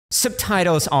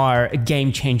Subtitles are a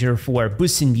game changer for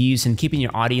boosting views and keeping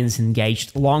your audience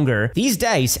engaged longer. These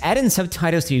days, adding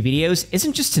subtitles to your videos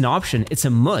isn't just an option, it's a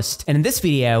must. And in this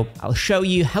video, I'll show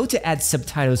you how to add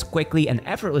subtitles quickly and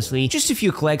effortlessly, just a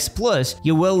few clicks, plus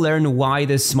you will learn why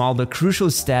this small but crucial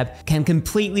step can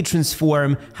completely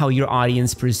transform how your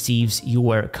audience perceives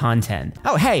your content.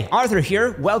 Oh hey, Arthur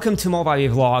here, welcome to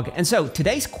Movavi Vlog. And so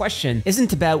today's question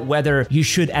isn't about whether you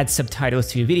should add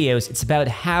subtitles to your videos, it's about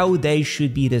how they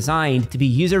should be designed to be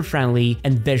user-friendly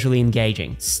and visually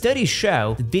engaging. Studies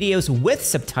show that videos with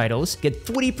subtitles get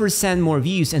 40% more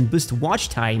views and boost watch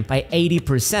time by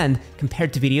 80%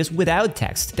 compared to videos without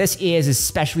text. This is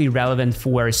especially relevant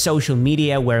for social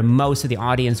media where most of the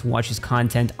audience watches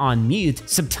content on mute.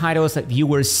 Subtitles let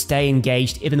viewers stay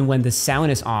engaged even when the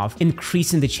sound is off,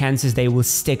 increasing the chances they will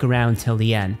stick around till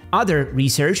the end. Other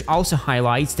research also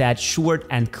highlights that short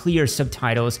and clear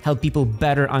subtitles help people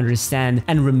better understand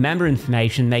and remember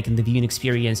information, making the viewing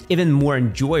experience even more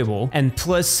enjoyable. And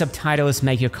plus, subtitles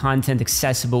make your content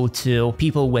accessible to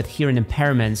people with hearing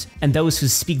impairments and those who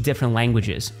speak different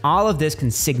languages. All of this can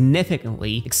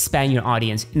significantly expand your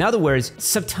audience. In other words,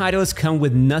 subtitles come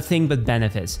with nothing but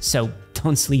benefits, so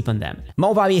don't sleep on them.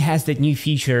 Movavi has the new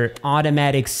feature,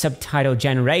 automatic subtitle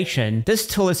generation. This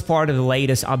tool is part of the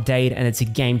latest update and it's a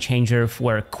game changer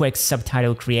for quick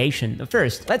subtitle creation. But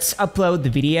first, let's upload the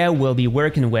video we'll be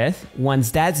working with.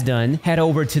 Once that's done, head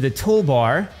over to the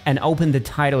toolbar and open the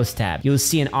Titles tab. You'll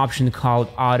see an option called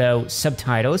Auto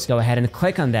Subtitles. Go ahead and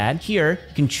click on that. Here,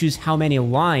 you can choose how many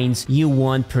lines you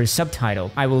want per subtitle.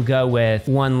 I will go with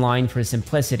 1 line for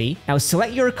simplicity. Now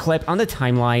select your clip on the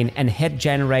timeline and hit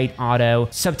Generate Auto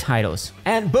Subtitles.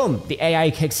 And boom, the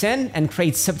AI kicks in and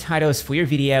creates subtitles for your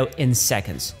video in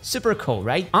seconds. Super cool,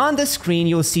 right? On the screen,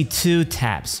 you'll see 2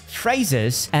 tabs,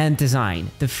 Phrases and Design.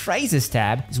 The Phrases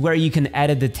tab is where you can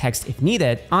edit the text if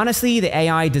needed. Honestly, the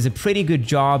AI does a pretty good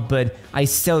job, but I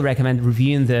still recommend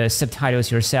reviewing the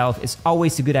subtitles yourself. It's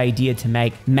always a good idea to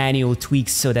make manual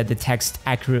tweaks so that the text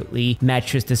accurately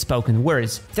matches the spoken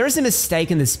words. If there's a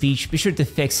mistake in the speech, be sure to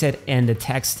fix it in the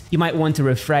text. You might want to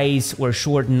rephrase or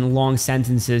shorten long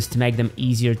sentences to make them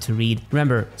easier to read.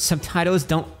 Remember, subtitles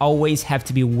don't always have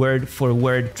to be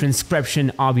word-for-word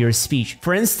transcription of your speech.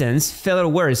 For instance, filler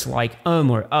words like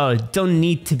or don't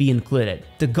need to be included.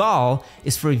 The goal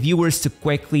is for viewers to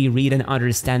quickly read and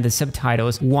understand the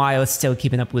subtitles while still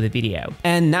keeping up with the video.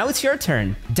 And now it's your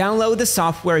turn. Download the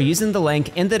software using the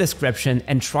link in the description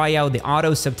and try out the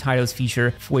auto subtitles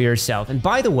feature for yourself. And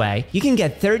by the way, you can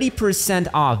get 30%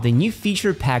 off the new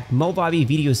feature-packed Movavi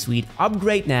Video Suite.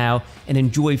 Upgrade now and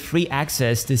enjoy free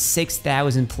access to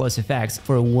 6,000 plus effects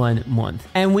for 1 month.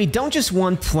 And we don't just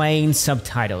want plain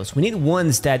subtitles. We need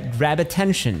ones that grab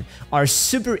attention, are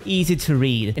super easy to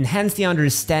read, enhance the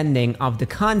understanding of the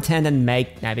content, and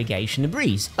make navigation a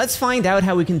breeze. Let's find out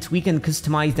how we can tweak and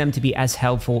customize them to be as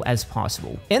helpful as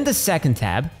possible. In the second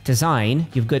tab, Design,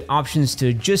 you've got options to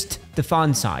adjust the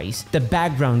font size, the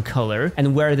background color,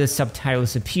 and where the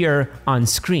subtitles appear on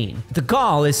screen. The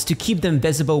goal is to keep them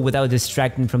visible without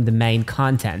distracting from the main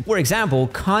content. For example,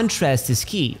 contrast is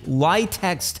key. Light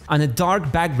text on a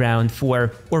dark background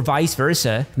or vice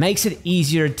versa makes it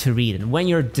easier to read. And when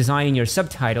you're designing your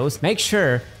subtitles, make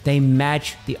sure they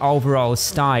match the overall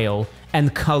style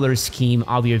and color scheme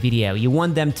of your video. You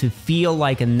want them to feel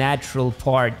like a natural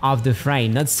part of the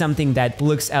frame, not something that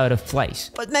looks out of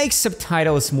place. What makes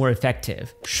subtitles more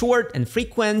effective? Short and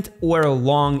frequent or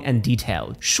long and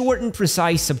detailed? Short and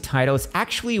precise subtitles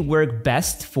actually work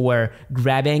best for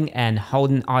grabbing and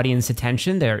holding audience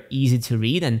attention. They're easy to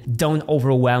read and don't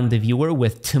overwhelm the viewer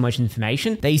with too much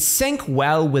information. They sync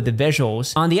well with the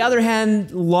visuals. On the other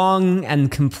hand, long and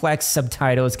complex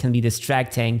subtitles can be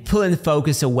distracting, pulling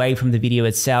focus away from the video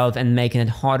itself and making it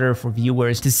harder for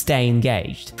viewers to stay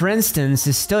engaged. For instance,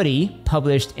 a study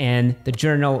published in the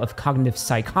Journal of Cognitive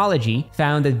Psychology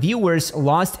found that viewers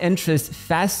lost interest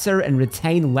faster and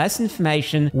retained less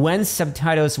information when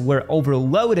subtitles were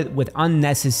overloaded with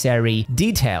unnecessary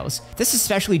details. This is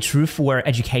especially true for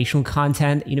educational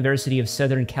content. University of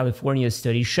Southern California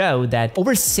studies show that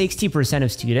over 60%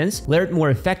 of students learned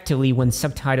more effectively when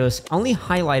subtitles only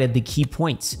highlighted the key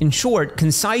points. In short,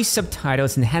 concise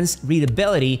subtitles enhance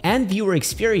readability and viewer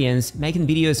experience, making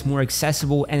videos more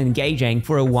accessible and engaging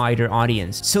for a wider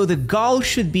audience. So the goal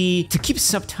should be to keep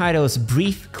subtitles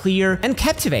brief, clear, and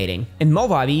captivating. In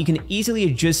Movavi, you can easily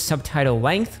adjust subtitle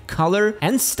length, color,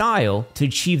 and style to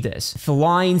achieve this. If a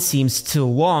line seems too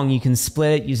long, you can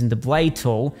split it using the blade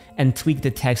tool and tweak the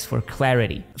text for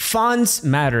clarity. Fonts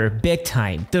matter big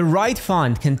time. The right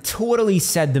font can totally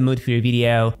set the mood for your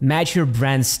video, match your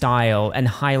brand style, and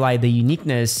highlight the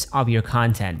uniqueness of your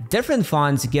content. different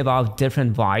fonts give off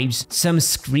different vibes. Some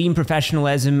scream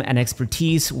professionalism and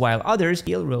expertise, while others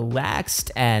feel relaxed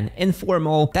and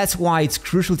informal. That's why it's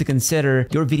crucial to consider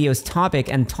your video's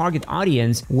topic and target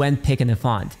audience when picking a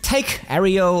font. Take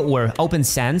Arial or Open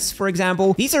Sans, for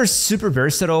example. These are super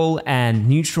versatile and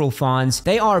neutral fonts.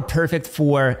 They are perfect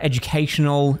for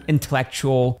educational,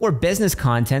 intellectual, or business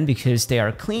content because they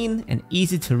are clean and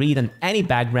easy to read on any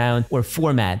background or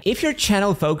format. If your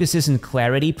channel focuses on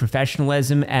clarity,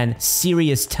 professionalism, and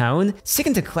serious tone,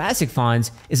 sticking to classic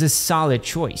fonts is a solid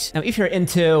choice. Now, if you're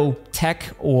into tech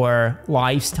or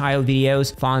lifestyle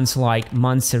videos, fonts like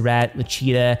Montserrat,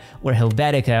 Lachita, or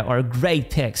Helvetica are great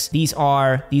picks. These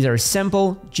are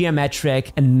simple,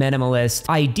 geometric, and minimalist,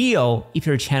 ideal if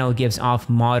your channel gives off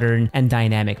modern and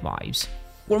dynamic vibes.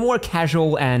 For more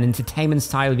casual and entertainment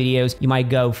style videos, you might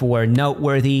go for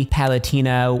Noteworthy,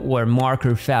 Palatino, or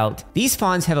Marker Felt. These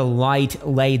fonts have a light,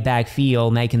 laid-back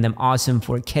feel, making them awesome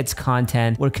for kids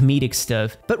content or comedic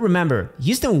stuff. But remember,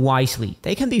 use them wisely.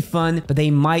 They can be fun, but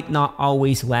they might not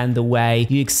always land the way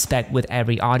you expect with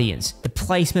every audience. The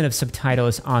placement of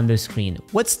subtitles on the screen.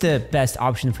 What's the best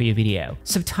option for your video?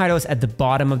 Subtitles at the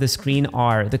bottom of the screen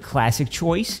are the classic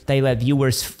choice. They let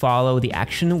viewers follow the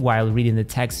action while reading the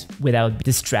text without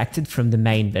distracted from the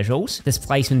main visuals. This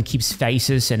placement keeps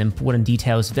faces and important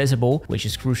details visible, which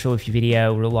is crucial if your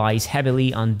video relies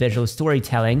heavily on visual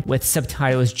storytelling, with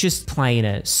subtitles just playing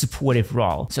a supportive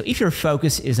role. So if your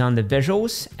focus is on the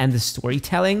visuals and the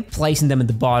storytelling, placing them at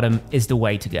the bottom is the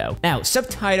way to go. Now,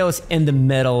 subtitles in the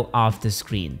middle of the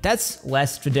screen. That's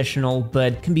less traditional,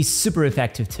 but can be super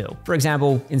effective too. For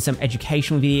example, in some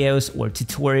educational videos or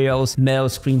tutorials, middle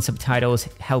screen subtitles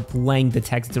help link the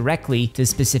text directly to a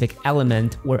specific element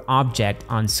or object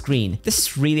on screen. This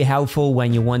is really helpful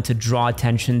when you want to draw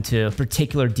attention to a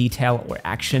particular detail or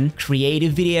action.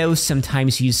 Creative videos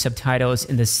sometimes use subtitles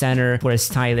in the center for a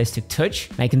stylistic touch,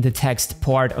 making the text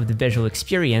part of the visual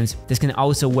experience. This can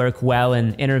also work well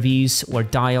in interviews or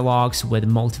dialogues with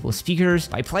multiple speakers.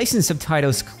 By placing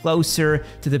subtitles closer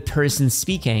to the person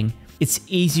speaking, it's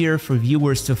easier for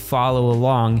viewers to follow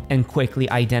along and quickly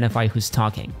identify who's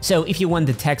talking. So if you want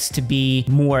the text to be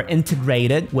more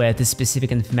integrated with the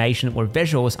specific information or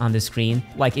visuals on the screen,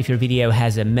 like if your video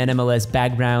has a minimalist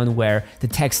background where the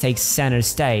text takes center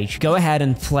stage, go ahead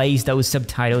and place those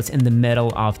subtitles in the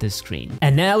middle of the screen.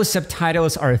 And now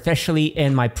subtitles are officially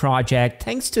in my project.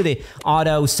 Thanks to the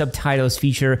auto subtitles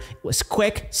feature, it was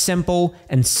quick, simple,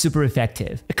 and super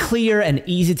effective. A clear and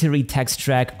easy to read text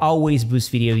track always boosts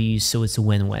video views, so it's a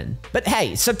win-win. But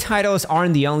hey, subtitles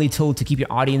aren't the only tool to keep your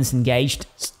audience engaged.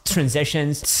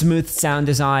 Transitions, smooth sound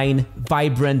design,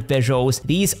 vibrant visuals,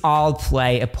 these all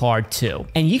play a part too.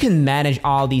 And you can manage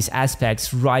all these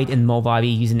aspects right in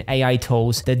Movavi using AI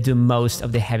tools that do most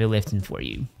of the heavy lifting for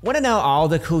you. Want to know all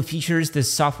the cool features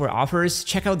this software offers?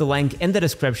 Check out the link in the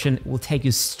description, it will take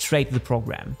you straight to the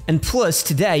program. And plus,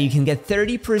 today you can get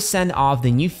 30% off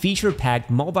the new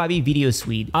feature-packed Movavi Video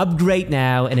Suite. Upgrade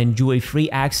now and enjoy free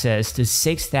access to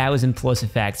 6,000 plus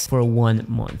effects for 1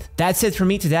 month. That's it for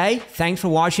me today. Thanks for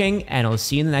watching, and I'll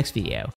see you in the next video.